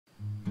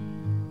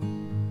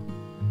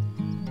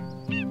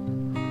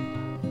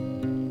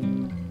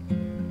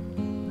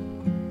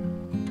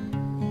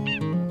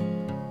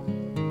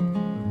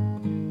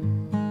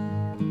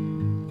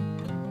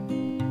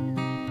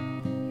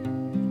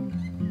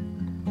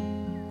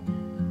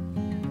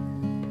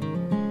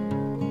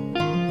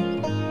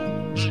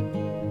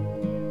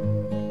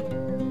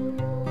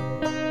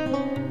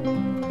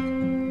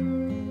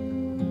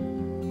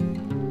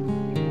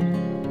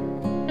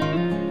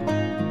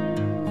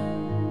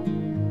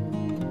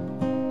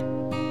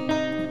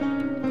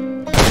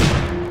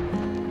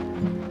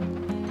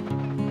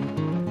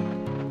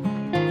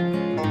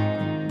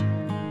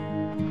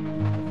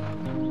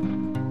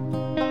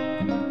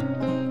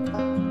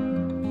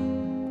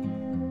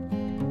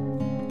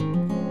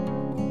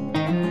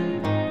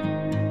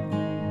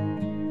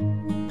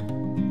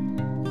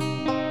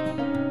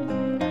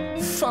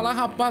Fala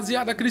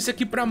rapaziada, Cris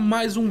aqui para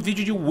mais um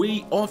vídeo de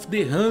Way of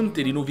the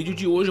Hunter. E no vídeo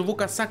de hoje eu vou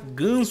caçar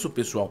ganso,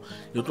 pessoal.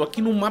 Eu tô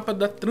aqui no mapa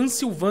da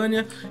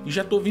Transilvânia e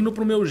já tô vindo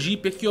pro meu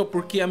jeep aqui, ó,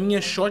 porque a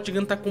minha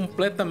shotgun tá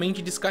completamente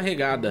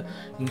descarregada.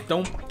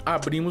 Então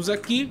abrimos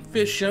aqui,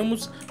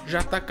 fechamos,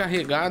 já tá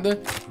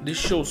carregada.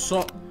 Deixa eu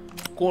só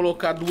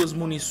colocar duas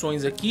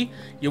munições aqui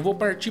e eu vou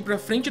partir pra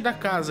frente da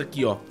casa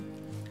aqui, ó.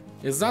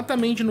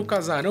 Exatamente no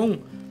casarão.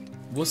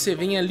 Você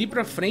vem ali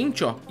pra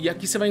frente, ó, e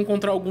aqui você vai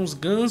encontrar alguns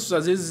gansos,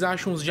 às vezes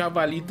acha uns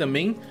javali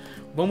também.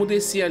 Vamos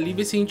descer ali e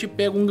ver se a gente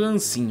pega um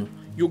gansinho.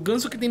 E o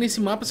ganso que tem nesse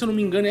mapa, se eu não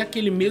me engano, é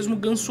aquele mesmo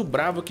ganso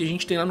bravo que a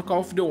gente tem lá no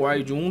Call of the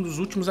Wild, um dos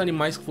últimos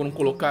animais que foram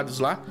colocados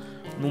lá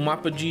no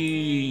mapa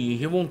de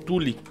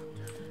Revontule.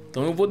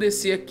 Então eu vou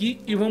descer aqui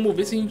e vamos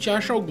ver se a gente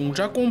acha algum.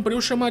 Já comprei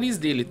o chamariz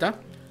dele, tá?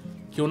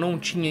 Que eu não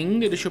tinha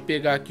ainda, deixa eu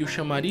pegar aqui o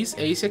chamariz,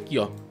 é esse aqui,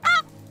 ó.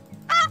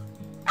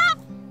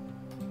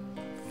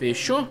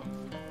 Fechou?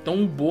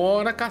 Então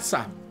bora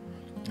caçar.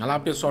 Olha lá,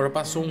 pessoal, já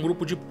passou um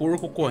grupo de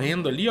porco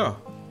correndo ali, ó.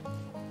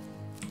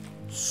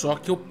 Só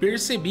que eu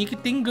percebi que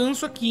tem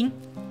ganso aqui, hein?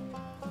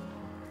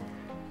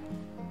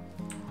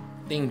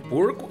 Tem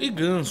porco e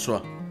ganso,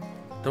 ó.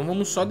 Então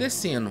vamos só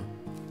descendo.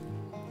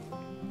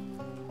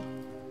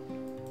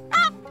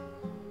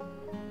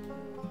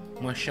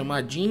 Uma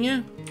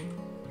chamadinha.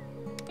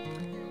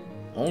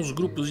 Olha os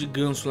grupos de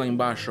ganso lá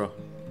embaixo, ó.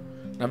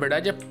 Na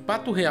verdade é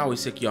pato real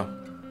esse aqui, ó.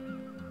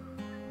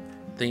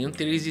 Tem um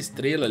 3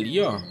 estrelas ali,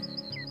 ó.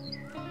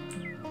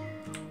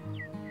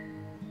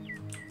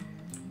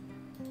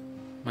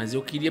 Mas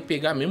eu queria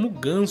pegar mesmo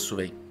ganso,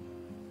 velho.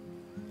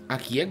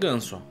 Aqui é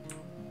ganso, ó.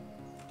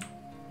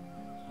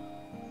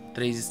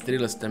 3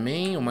 estrelas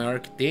também, o maior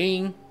que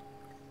tem.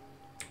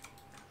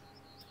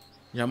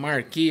 Já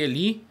marquei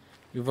ali.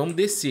 E vamos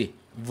descer.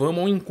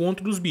 Vamos ao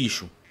encontro dos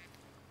bichos.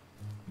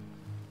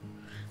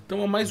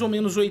 Então a mais ou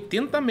menos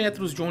 80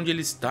 metros de onde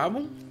eles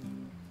estavam.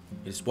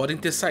 Eles podem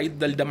ter saído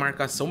dali da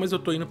marcação, mas eu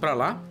tô indo pra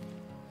lá.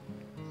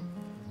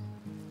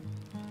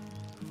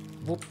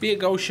 Vou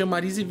pegar o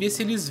chamariz e ver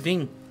se eles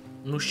vêm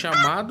no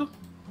chamado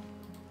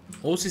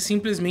ou se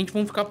simplesmente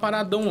vão ficar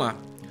paradão lá.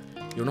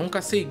 Eu não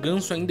cacei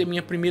ganso ainda, é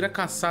minha primeira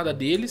caçada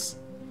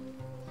deles.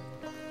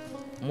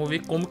 Vamos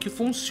ver como que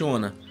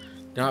funciona.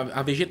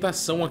 A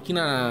vegetação aqui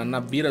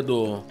na beira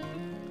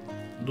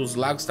dos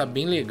lagos tá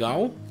bem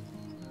legal.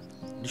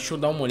 Deixa eu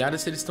dar uma olhada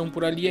se eles estão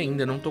por ali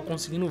ainda, não tô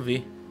conseguindo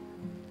ver.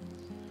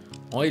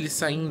 Olha ele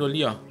saindo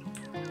ali, ó.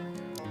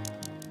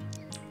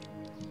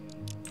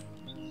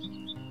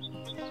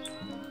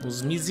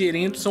 Os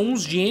miserentos são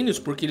uns gênios,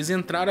 porque eles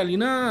entraram ali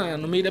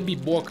no meio da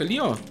biboca ali,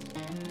 ó.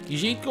 Que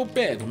jeito que eu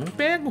pego? Não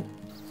pego.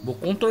 Vou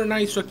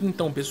contornar isso aqui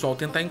então, pessoal.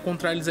 Tentar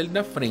encontrar eles ali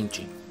da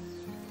frente.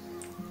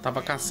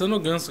 Tava caçando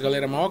ganso,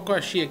 galera. Mas olha o que eu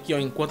achei aqui, ó.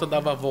 Enquanto eu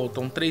dava a volta.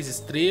 Um 3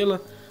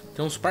 estrelas.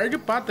 Tem uns par de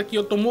patas aqui.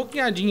 Eu tô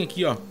moqueadinho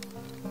aqui, ó.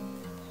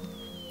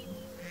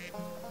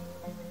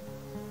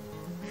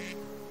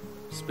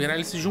 Esperar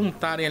eles se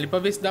juntarem ali pra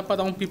ver se dá pra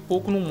dar um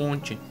pipoco no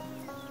monte.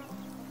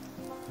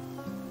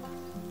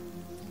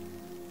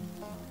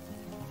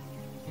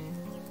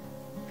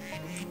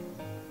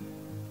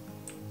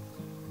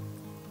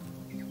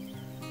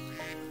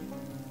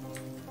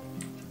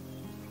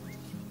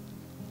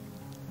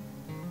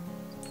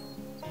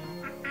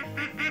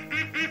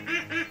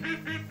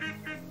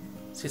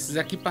 Se esses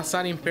aqui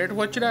passarem perto, eu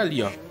vou atirar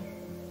ali, ó.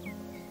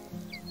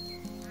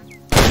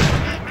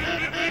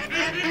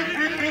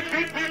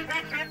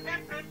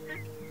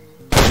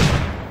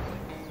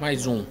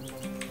 Mais um.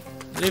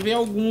 Levei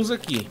alguns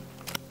aqui.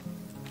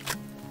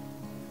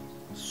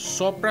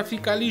 Só pra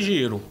ficar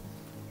ligeiro.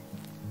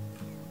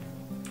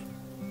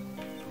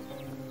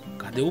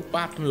 Cadê o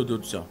pato, meu Deus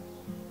do céu?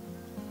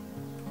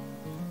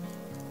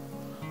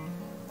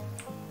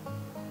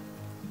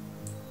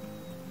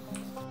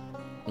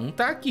 Um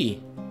tá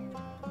aqui.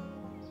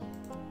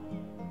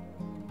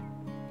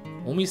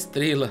 Uma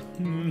estrela.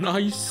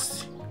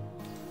 Nice.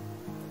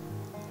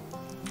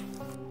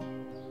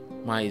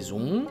 Mais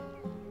um.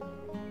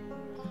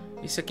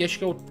 Esse aqui acho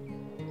que é o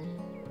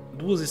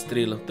 2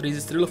 estrelas. 3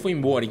 estrelas foi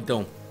embora,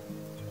 então.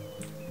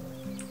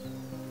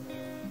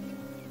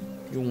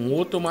 E um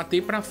outro eu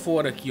matei pra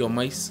fora aqui, ó.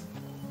 Mas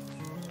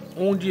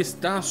onde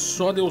está,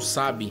 só Deus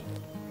sabe.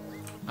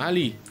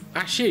 Ali.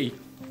 Achei.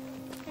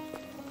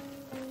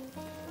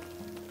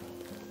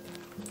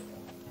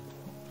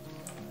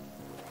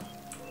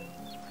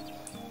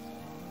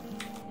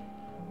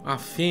 A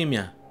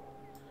fêmea.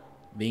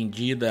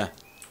 Vendida.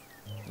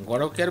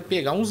 Agora eu quero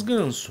pegar uns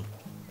gansos.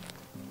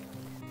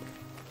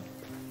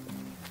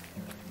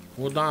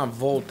 Vou dar uma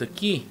volta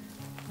aqui.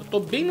 Eu tô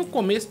bem no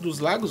começo dos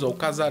lagos, ó. O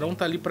casarão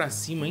tá ali pra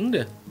cima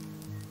ainda.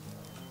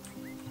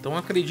 Então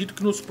acredito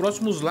que nos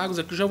próximos lagos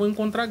aqui eu já vou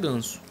encontrar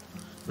ganso.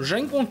 Eu já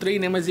encontrei,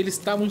 né? Mas eles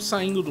estavam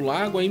saindo do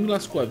lago, aí me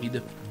lascou a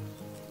vida.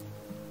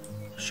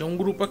 Achei um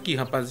grupo aqui,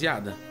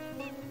 rapaziada.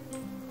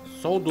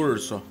 Só o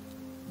dorso, ó.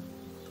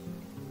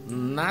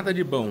 Nada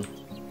de bom.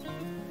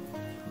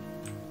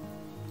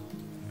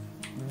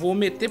 Vou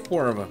meter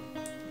porva.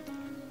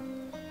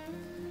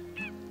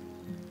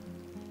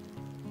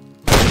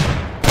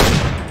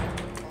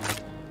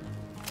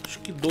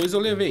 2 eu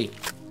levei.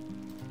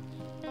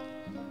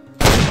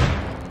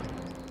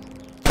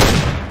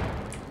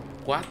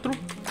 Quatro.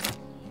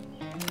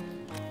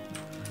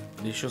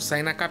 Deixa eu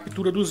sair na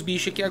captura dos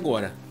bichos aqui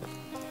agora.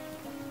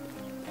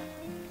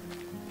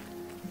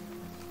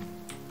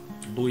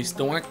 2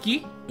 estão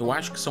aqui. Eu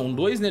acho que são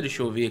 2, né?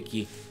 Deixa eu ver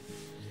aqui.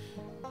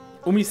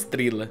 Uma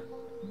estrela.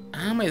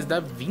 Ah, mas dá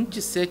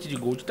 27 de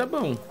gold. Tá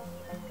bom.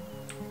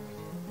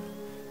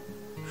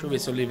 Deixa eu ver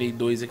se eu levei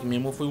 2 aqui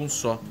mesmo ou foi um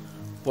só.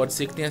 Pode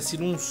ser que tenha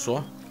sido um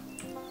só.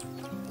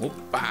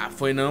 Opa,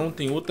 foi não.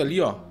 Tem outro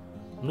ali, ó.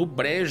 No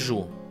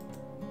brejo.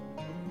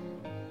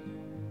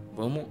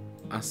 Vamos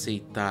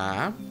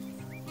aceitar.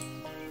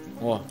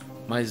 Ó,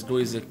 mais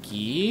 2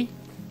 aqui.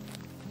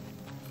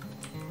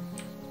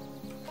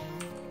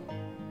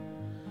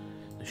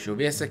 Deixa eu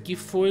ver, essa aqui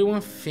foi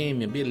uma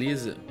fêmea,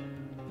 beleza.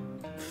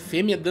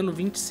 Fêmea dando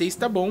 26,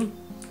 tá bom.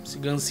 Esse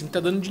gansinho tá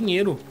dando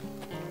dinheiro.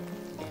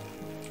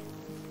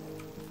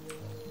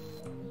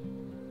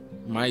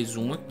 Mais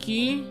um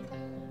aqui.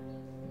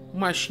 Um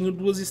machinho,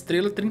 2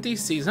 estrelas,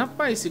 36.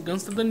 Rapaz, esse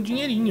ganso tá dando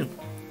dinheirinho.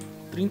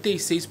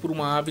 36 por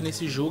uma ave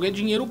nesse jogo é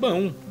dinheiro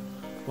bom.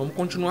 Vamos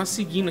continuar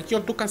seguindo aqui, ó.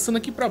 Tô caçando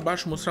aqui pra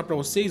baixo, mostrar pra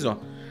vocês, ó.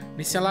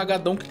 Nesse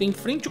alagadão que tem em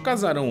frente ao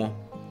casarão,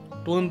 ó.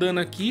 Tô andando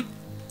aqui.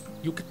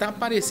 E o que tá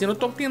aparecendo eu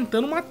tô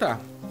tentando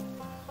matar.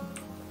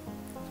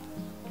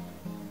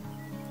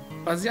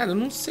 Rapaziada, eu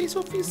não sei se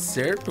eu fiz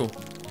certo,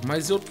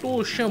 mas eu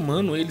tô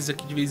chamando eles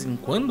aqui de vez em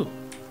quando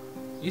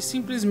e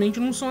simplesmente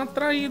não são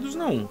atraídos,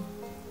 não.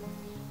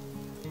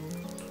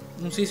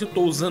 Não sei se eu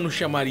tô usando o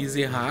chamariz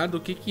errado,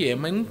 o que que é,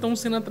 mas não estão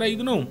sendo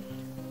atraídos, não.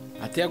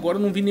 Até agora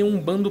eu não vi nenhum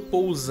bando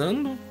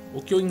pousando.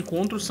 O que eu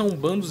encontro são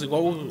bandos,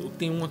 igual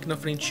tem um aqui na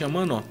frente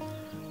chamando, ó,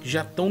 que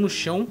já estão no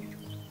chão.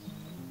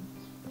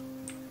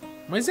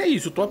 Mas é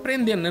isso, eu tô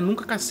aprendendo, né?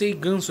 Nunca cacei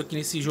ganso aqui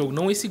nesse jogo,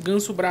 não esse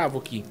ganso bravo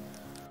aqui.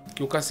 O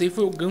que eu cacei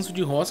foi o ganso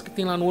de roça que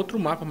tem lá no outro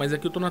mapa, mas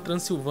aqui eu tô na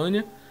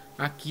Transilvânia,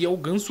 aqui é o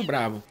ganso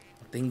bravo.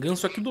 Tem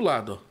ganso aqui do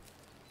lado,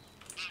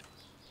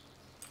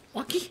 ó. Ó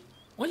aqui,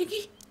 olha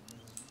aqui.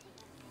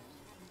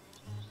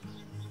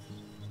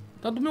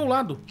 Tá do meu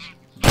lado.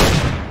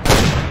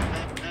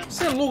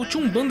 Você é louco,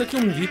 tinha um bando aqui,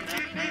 eu não vi.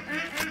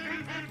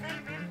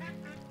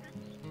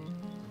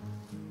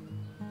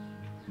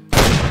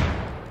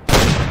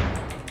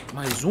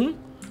 Mais um.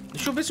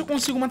 Deixa eu ver se eu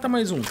consigo matar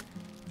mais um.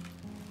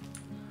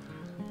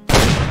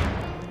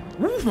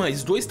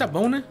 Mais 2 tá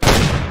bom, né?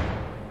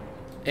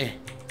 É.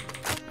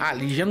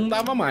 Ali já não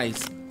dava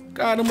mais.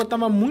 Caramba,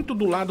 tava muito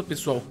do lado,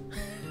 pessoal.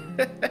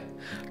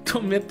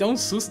 Tomei até um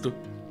susto.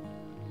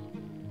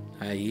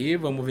 Aí,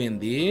 vamos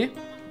vender.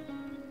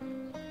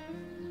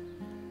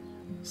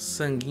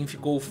 Sanguinho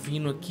ficou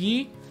fino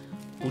aqui.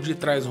 O de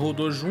trás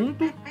rodou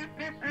junto.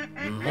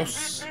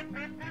 Nossa.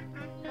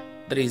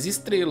 3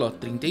 estrelas, ó.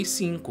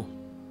 35.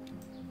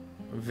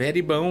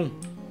 Very bom.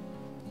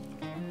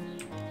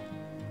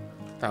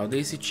 Tá, eu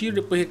dei esse tiro,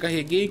 depois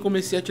recarreguei e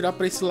comecei a atirar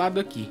pra esse lado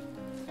aqui.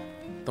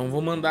 Então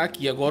vou mandar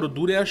aqui. Agora o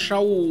duro é achar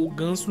o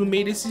ganso no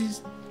meio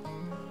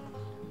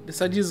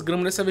dessa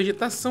desgrama, dessa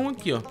vegetação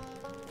aqui, ó.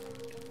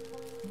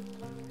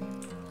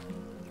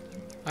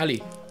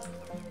 Ali.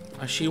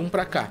 Achei um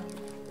pra cá.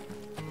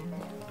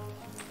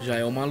 Já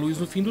é uma luz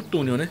no fim do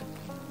túnel, né?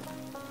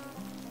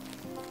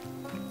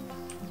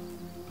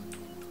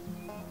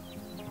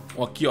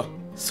 Ó, aqui, ó.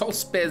 Só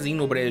os pezinhos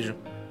no brejo.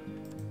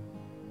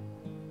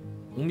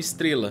 Uma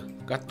estrela.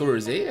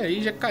 14.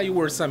 Aí já caiu o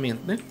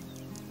orçamento, né?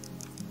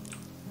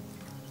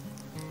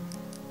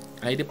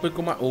 Aí depois que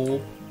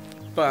eu...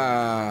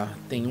 Opa!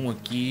 Tem um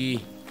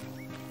aqui.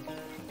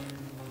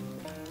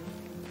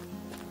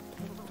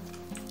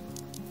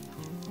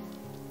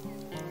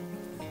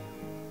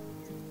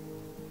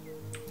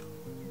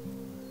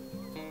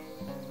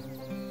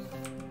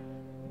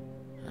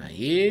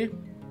 Aí.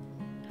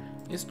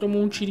 Esse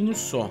tomou um tirinho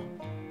só.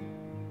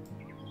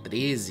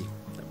 13.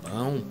 Tá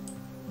bom.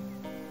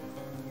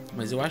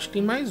 Mas eu acho que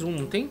tem mais um,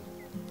 não tem?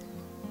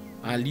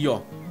 Ali,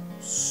 ó.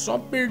 Só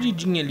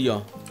perdidinha ali,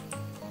 ó.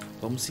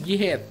 Vamos seguir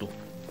reto.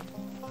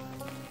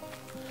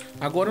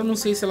 Agora eu não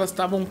sei se elas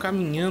estavam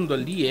caminhando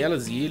ali,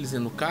 elas e eles, né,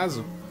 no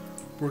caso,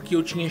 porque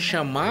eu tinha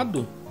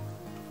chamado,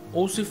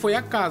 ou se foi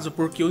acaso,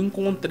 porque eu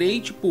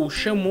encontrei, tipo,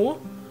 chamou.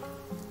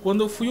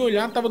 Quando eu fui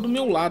olhar, tava do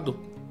meu lado.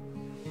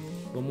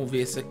 Vamos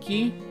ver esse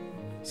aqui.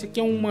 Esse aqui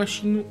é um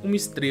machinho, uma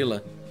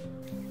estrela.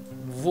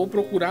 Vou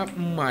procurar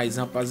mais,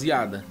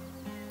 rapaziada.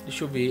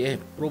 Deixa eu ver,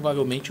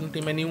 provavelmente não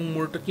tem mais nenhum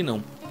morto aqui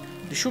não.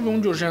 Deixa eu ver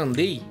onde eu já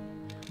andei.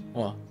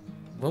 Ó,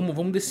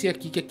 vamos descer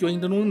aqui, que aqui eu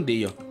ainda não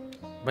andei, ó.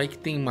 Vai que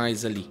tem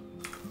mais ali.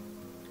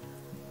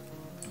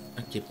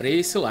 Aqui é pra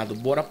esse lado,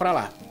 bora pra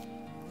lá.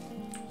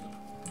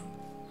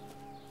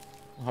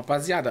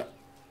 Rapaziada,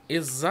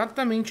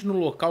 exatamente no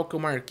local que eu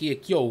marquei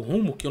aqui, ó, o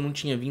rumo que eu não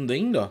tinha vindo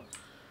ainda, ó.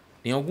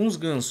 Tem alguns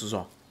gansos,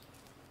 ó.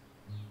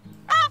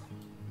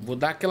 Vou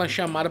dar aquela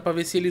chamada pra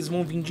ver se eles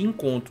vão vir de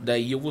encontro.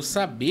 Daí eu vou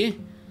saber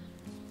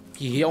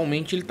que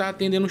realmente ele tá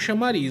atendendo o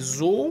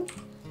chamariz. Ou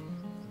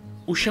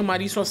o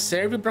chamariz só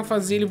serve pra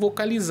fazer ele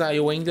vocalizar.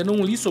 Eu ainda não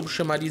li sobre o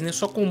chamariz, né?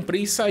 Só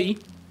comprei e saí.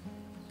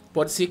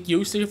 pode ser que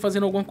eu esteja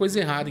fazendo alguma coisa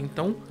errada.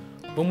 Então,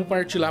 vamos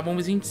partir lá, vamos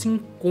ver se a gente se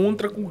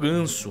encontra com o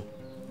ganso.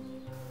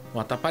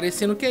 Ó, tá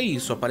parecendo que é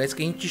isso, ó. Parece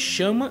que a gente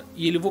chama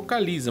e ele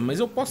vocaliza, mas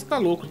eu posso estar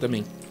louco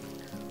também.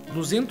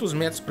 200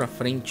 metros pra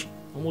frente.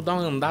 Vamos dar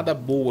uma andada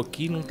boa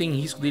aqui, não tem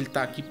risco dele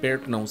estar aqui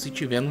perto não. Se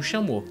tiver, não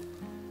chamou.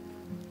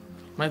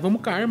 Mas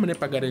vamos com a arma, né,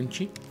 pra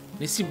garantir.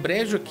 Nesse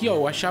brejo aqui, ó,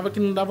 eu achava que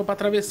não dava pra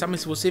atravessar,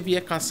 mas se você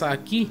vier caçar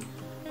aqui,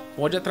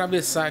 pode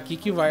atravessar aqui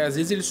que vai. Às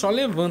vezes ele só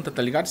levanta,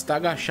 tá ligado? Se tá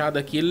agachado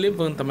aqui, ele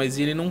levanta, mas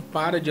ele não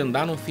para de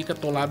andar, não fica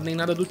atolado nem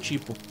nada do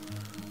tipo.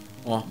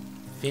 Ó,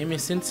 fêmea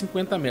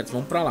 150 metros,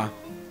 vamos pra lá.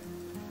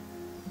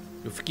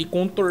 Eu fiquei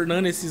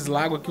contornando esses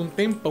lagos aqui um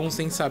tempão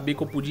sem saber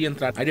que eu podia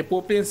entrar. Aí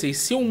depois eu pensei,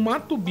 se eu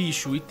mato o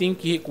bicho e tenho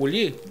que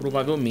recolher,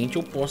 provavelmente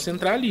eu posso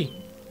entrar ali.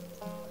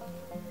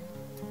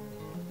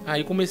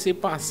 Aí comecei a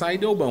passar e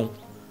deu bom.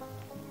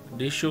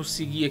 Deixa eu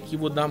seguir aqui,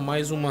 vou dar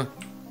mais uma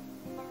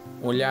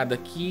olhada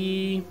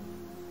aqui.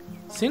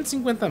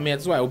 150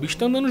 metros, ué, o bicho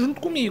tá andando junto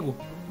comigo.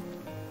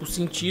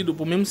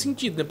 Pro mesmo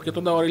sentido, né? Porque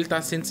toda hora ele tá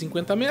a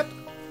 150 metros.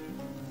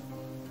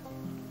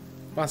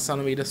 Passar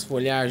no meio das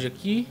folhagens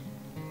aqui.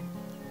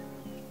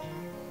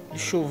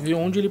 Deixa eu ver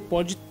onde ele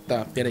pode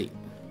estar. Pera aí.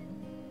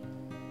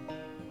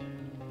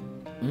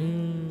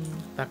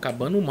 Tá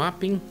acabando o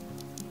mapa, hein?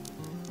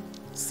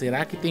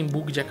 Será que tem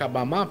bug de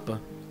acabar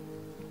mapa?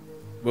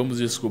 Vamos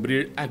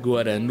descobrir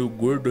agora no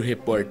Gordo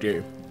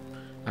Repórter.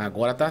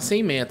 Agora tá a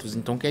 100 metros,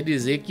 então quer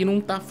dizer que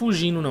não tá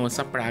fugindo não,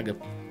 essa praga.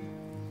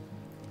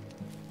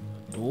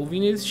 Tô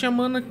ouvindo eles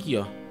chamando aqui,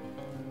 ó.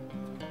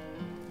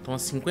 Estão a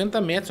 50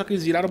 metros, só que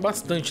eles viraram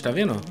bastante, tá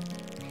vendo?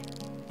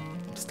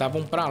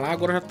 Estavam pra lá,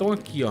 agora já estão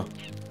aqui, ó.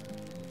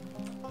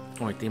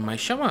 Ó, tem mais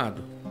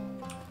chamado.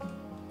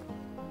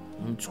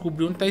 Vamos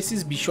descobrir onde tá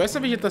esses bichos. Olha essa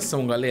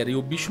vegetação, galera. E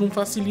o bicho não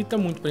facilita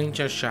muito pra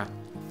gente achar.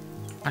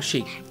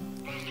 Achei.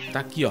 Tá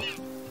aqui, ó.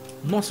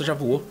 Nossa, já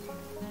voou.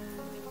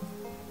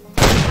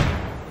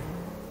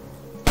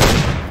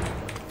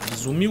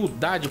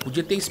 Desumildade.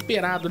 Podia ter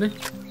esperado, né?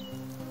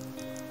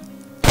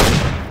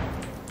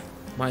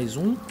 Mais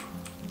um.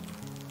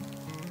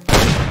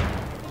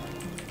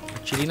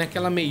 Atirei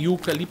naquela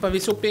meiuca ali pra ver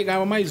se eu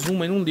pegava mais um,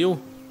 mas não deu.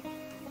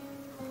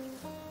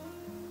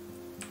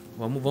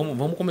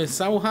 Vamos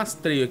começar o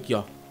rastreio aqui,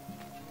 ó.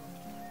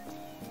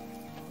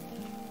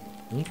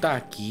 Um tá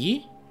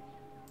aqui.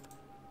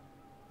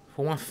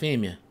 Foi uma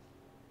fêmea.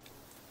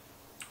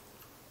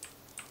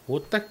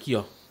 Outro tá aqui,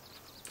 ó.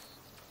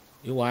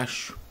 Eu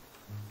acho.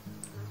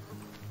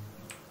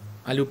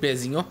 Ali o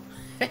pezinho, ó.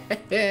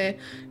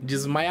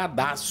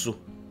 Desmaiadaço.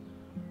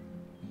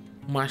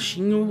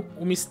 Machinho,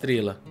 uma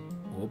estrela.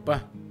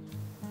 Opa.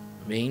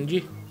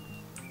 Vende.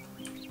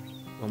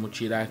 Vamos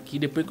tirar aqui.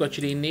 Depois que eu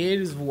atirei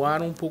neles,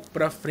 voaram um pouco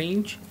pra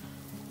frente.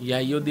 E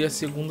aí eu dei a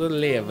segunda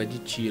leva de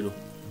tiro.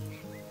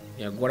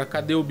 E agora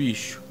cadê o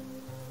bicho?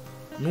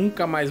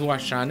 Nunca mais vou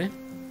achar, né?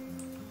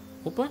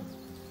 Opa.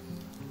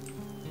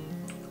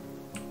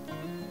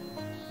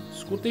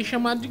 Escutei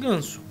chamado de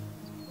ganso.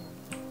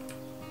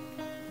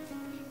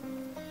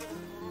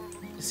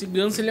 Esse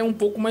ganso ele é um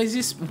pouco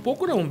mais... Um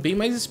pouco não, bem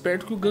mais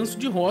esperto que o ganso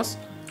de roça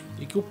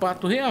e que o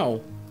pato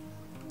real.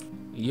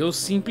 E eu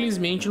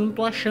simplesmente não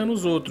tô achando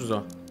os outros,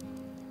 ó.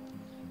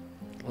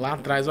 Lá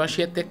atrás eu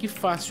achei até que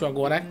fácil.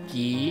 Agora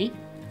aqui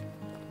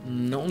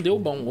não deu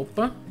bom.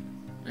 Opa.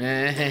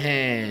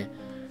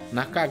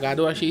 Na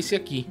cagada eu achei esse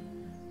aqui.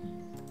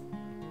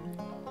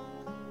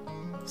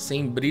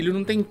 Sem brilho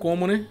não tem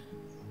como, né?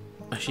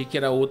 Achei que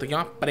era outra, que é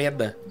uma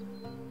preda.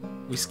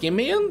 O esquema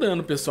é ir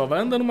andando, pessoal.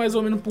 Vai andando mais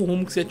ou menos pro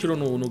rumo que você atirou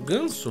no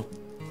ganso.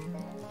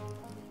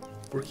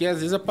 Porque às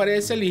vezes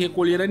aparece ali,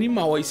 recolher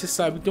animal. Aí você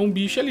sabe que tem um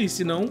bicho ali,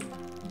 senão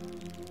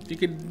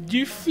fica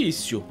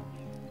difícil.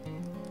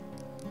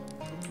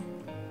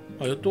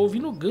 Ó, eu tô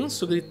ouvindo o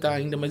ganso gritar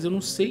ainda, mas eu não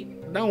sei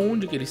da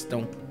onde que eles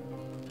estão.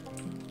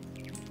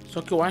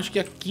 Só que eu acho que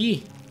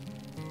aqui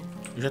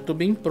eu já tô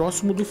bem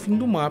próximo do fim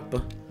do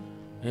mapa.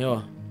 É,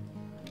 ó.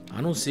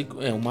 A não ser que...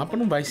 o mapa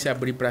não vai se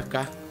abrir pra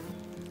cá.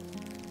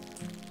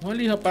 Olha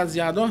ali,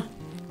 rapaziada, ó.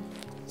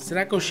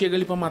 Será que eu chego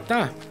ali pra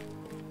matar?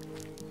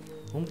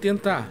 Vamos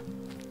tentar.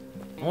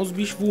 Olha os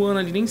bichos voando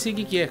ali, nem sei o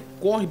que é.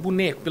 Corre,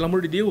 boneco, pelo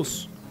amor de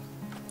Deus.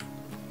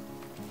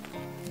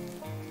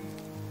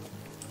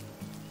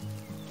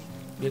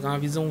 Pegar uma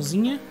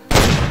visãozinha.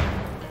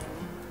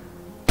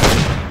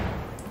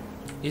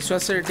 Esse eu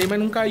acertei, mas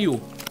não caiu.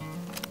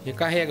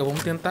 Recarrega,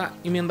 vamos tentar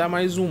emendar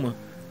mais uma.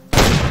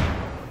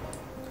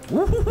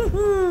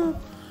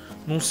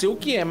 Não sei o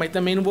que é, mas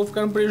também não vou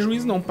ficar no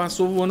prejuízo não.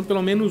 Passou voando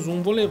pelo menos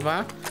um, vou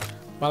levar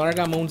pra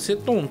largar a mão de ser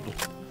tonto.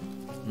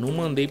 Não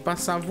mandei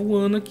passar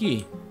voando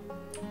aqui.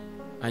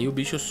 Aí o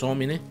bicho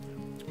some, né?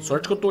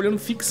 Sorte que eu tô olhando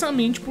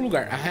fixamente pro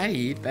lugar.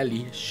 Aí, tá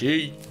ali,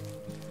 cheio.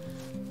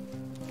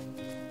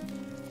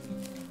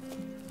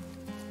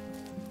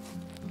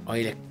 Olha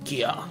ele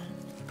aqui, ó.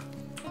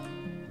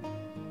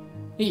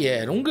 E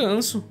era um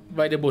ganso,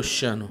 vai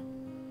debochando.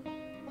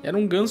 Era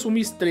um ganso, uma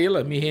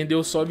estrela. Me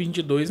rendeu só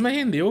 22, mas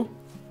rendeu.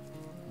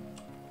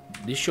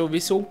 Deixa eu ver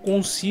se eu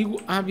consigo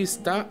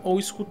avistar ou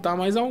escutar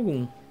mais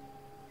algum.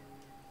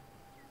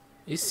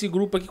 Esse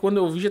grupo aqui, quando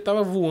eu vi, já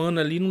tava voando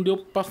ali, não deu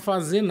pra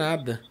fazer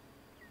nada.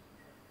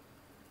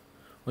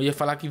 Eu ia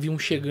falar que vi um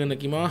chegando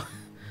aqui, mas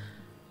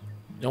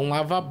é um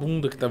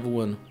lava-bunda que tá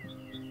voando.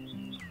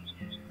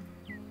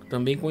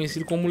 Também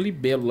conhecido como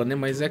libélula, né?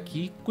 Mas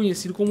aqui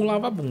conhecido como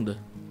lava-bunda.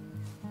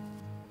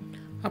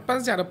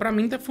 Rapaziada, pra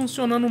mim tá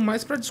funcionando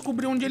mais pra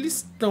descobrir onde eles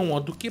estão, ó,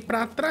 do que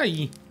pra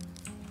atrair.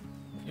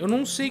 Eu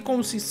não sei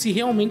como se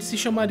realmente se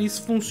chamaria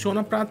isso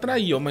funciona pra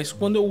atrair, ó, mas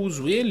quando eu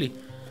uso ele,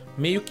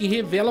 meio que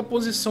revela a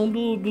posição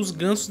dos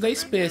gansos da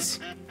espécie.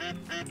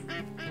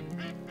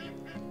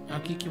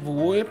 Aqui que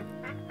voou é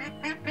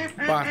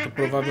pato,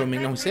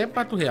 provavelmente. Não, isso aí é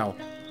pato real.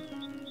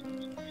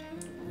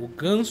 O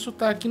ganso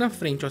tá aqui na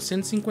frente, ó,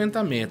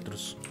 150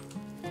 metros.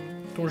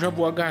 Então já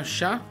vou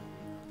agachar.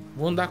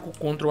 Vou andar com o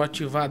control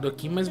ativado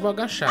aqui, mas vou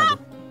agachado.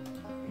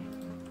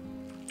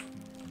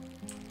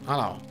 Olha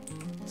lá, ó.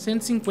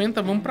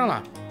 150, vamos pra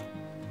lá.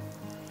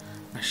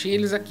 Achei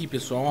eles aqui,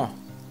 pessoal,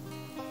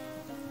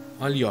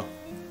 ó. Ali, ó.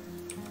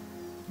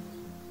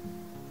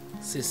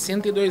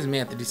 62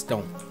 metros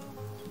estão.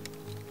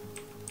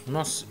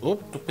 Nossa,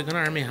 opa, tô pegando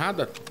a arma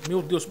errada.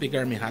 Meu Deus, peguei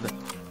a arma errada.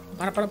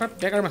 Para,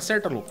 pega a arma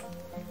certa, louco.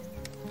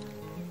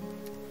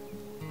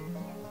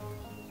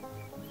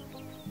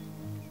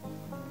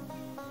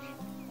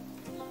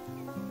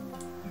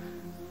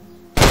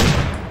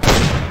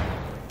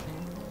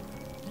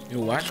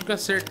 Eu acho que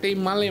acertei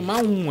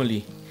malemar um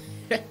ali.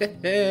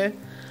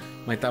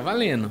 Mas tá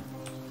valendo.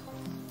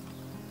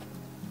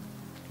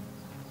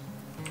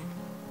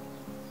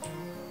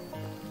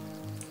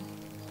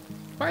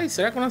 Pai,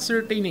 será que eu não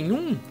acertei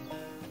nenhum?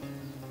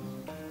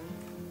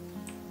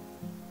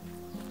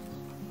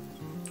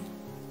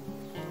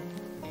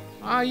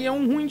 Aí é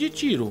um ruim de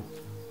tiro.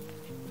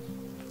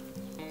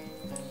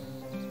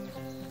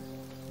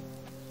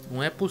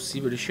 Não é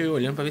possível. Deixa eu ir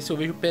olhando pra ver se eu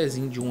vejo o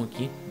pezinho de um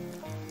aqui.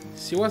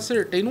 Se eu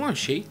acertei, não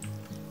achei.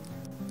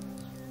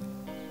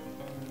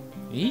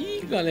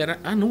 Ih, galera.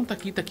 Ah, não, tá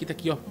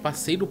aqui, ó.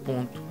 Passei do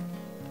ponto.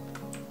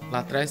 Lá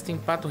atrás tem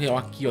pato real.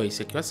 Aqui, ó.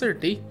 Esse aqui eu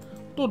acertei.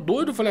 Tô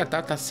doido. Falei, ah,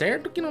 tá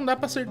certo que não dá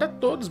pra acertar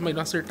todos, mas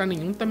não acertar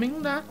nenhum também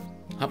não dá.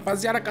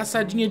 Rapaziada, a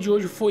caçadinha de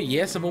hoje foi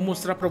essa. Vou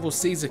mostrar pra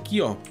vocês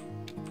aqui, ó,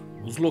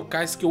 os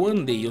locais que eu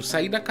andei. Eu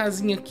saí da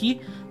casinha aqui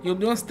e eu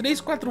dei umas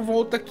 3, 4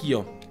 voltas aqui,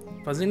 ó.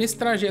 Fazendo esse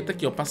trajeto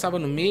aqui, ó. Passava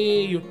no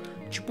meio,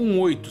 tipo um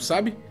 8,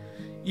 sabe?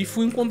 E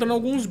fui encontrando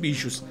alguns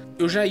bichos.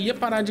 Eu já ia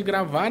parar de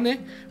gravar, né?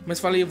 Mas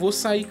falei, eu vou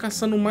sair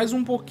caçando mais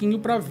um pouquinho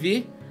pra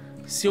ver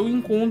se eu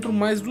encontro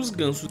mais dos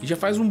gansos. E já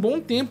faz um bom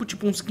tempo,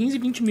 tipo uns 15,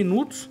 20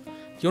 minutos,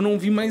 que eu não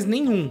vi mais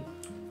nenhum.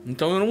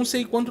 Então eu não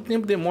sei quanto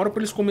tempo demora pra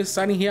eles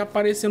começarem a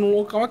reaparecer no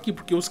local aqui.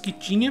 Porque os que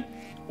tinha,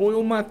 ou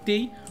eu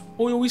matei,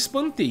 ou eu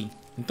espantei.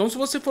 Então se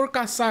você for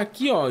caçar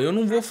aqui, ó, eu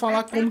não vou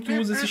falar como que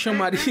usa esse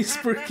chamariz,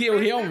 porque eu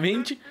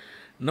realmente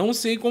não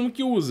sei como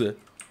que usa.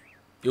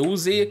 Eu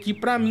usei aqui,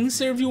 pra mim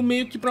serviu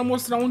meio que pra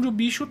mostrar onde o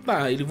bicho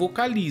tá. Ele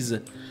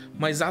vocaliza,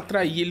 mas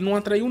atrair ele não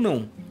atraiu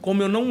não.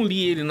 Como eu não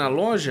li ele na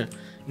loja,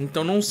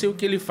 então não sei o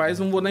que ele faz,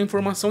 não vou dar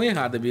informação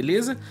errada,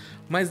 beleza?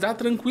 Mas dá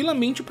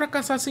tranquilamente pra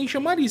caçar sem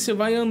chamariz. Você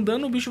vai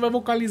andando, o bicho vai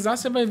vocalizar,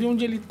 você vai ver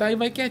onde ele tá e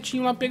vai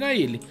quietinho lá pegar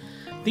ele.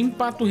 Tem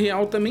pato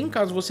real também,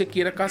 caso você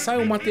queira caçar.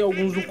 Eu matei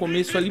alguns no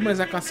começo ali,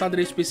 mas a caçada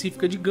era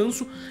específica de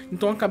ganso,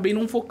 então acabei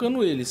não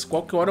focando eles.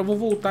 Qualquer hora eu vou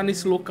voltar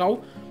nesse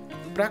local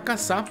pra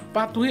caçar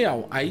pato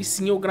real. Aí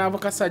sim eu gravo a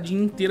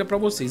caçadinha inteira pra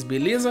vocês,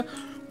 beleza?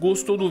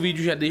 Gostou do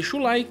vídeo, já deixa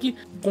o like,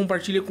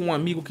 compartilha com um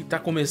amigo que tá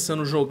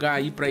começando a jogar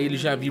aí pra ele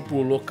já vir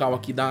pro local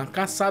aqui dar uma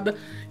caçada.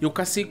 Eu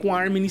cacei com a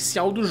arma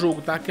inicial do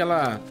jogo, tá?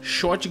 Aquela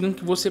shotgun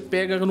que você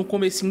pega no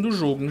comecinho do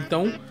jogo.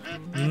 Então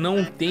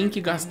não tem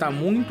que gastar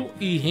muito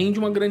e rende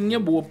uma graninha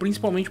boa,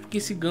 principalmente porque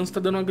esse ganso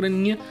tá dando uma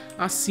graninha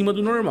acima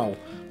do normal.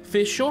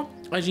 Fechou?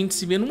 A gente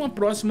se vê numa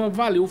próxima.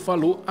 Valeu,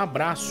 falou,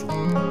 abraço!